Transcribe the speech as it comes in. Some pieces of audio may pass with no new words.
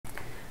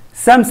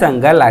Samsung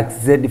Galaxy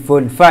Z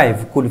Fold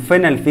 5 could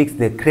finally fix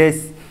the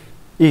Crease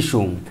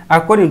issue.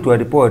 According to a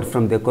report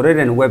from the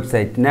Korean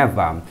website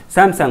Neva,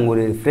 Samsung will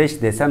refresh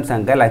the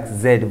Samsung Galaxy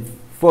Z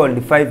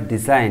Fold 5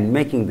 design,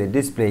 making the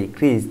display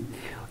crease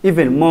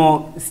even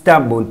more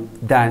stable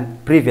than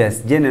previous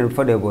general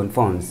foldable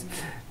phones.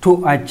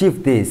 To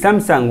achieve this,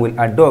 Samsung will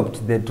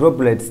adopt the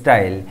droplet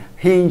style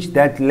hinge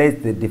that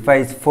lets the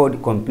device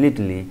fold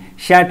completely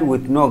shut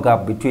with no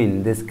gap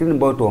between the screen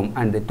bottom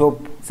and the top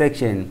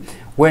section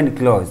when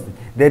closed.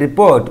 The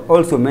report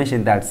also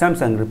mentioned that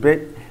Samsung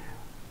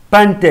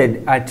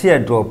patented a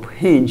teardrop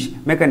hinge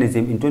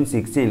mechanism in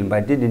 2016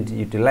 but didn't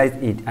utilize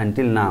it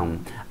until now.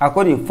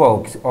 According to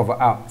folks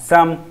over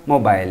Sam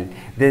Mobile,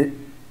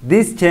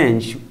 this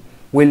change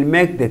will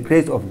make the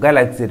Crease of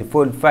Galaxy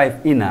Fold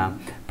 5 inner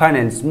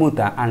panel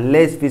smoother and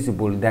less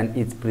visible than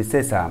its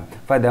predecessor.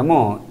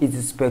 Furthermore, it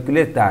is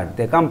speculated that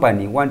the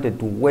company wanted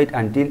to wait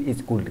until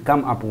it could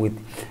come up with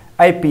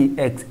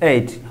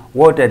IPX8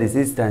 water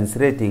resistance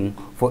rating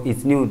for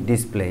its new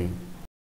display.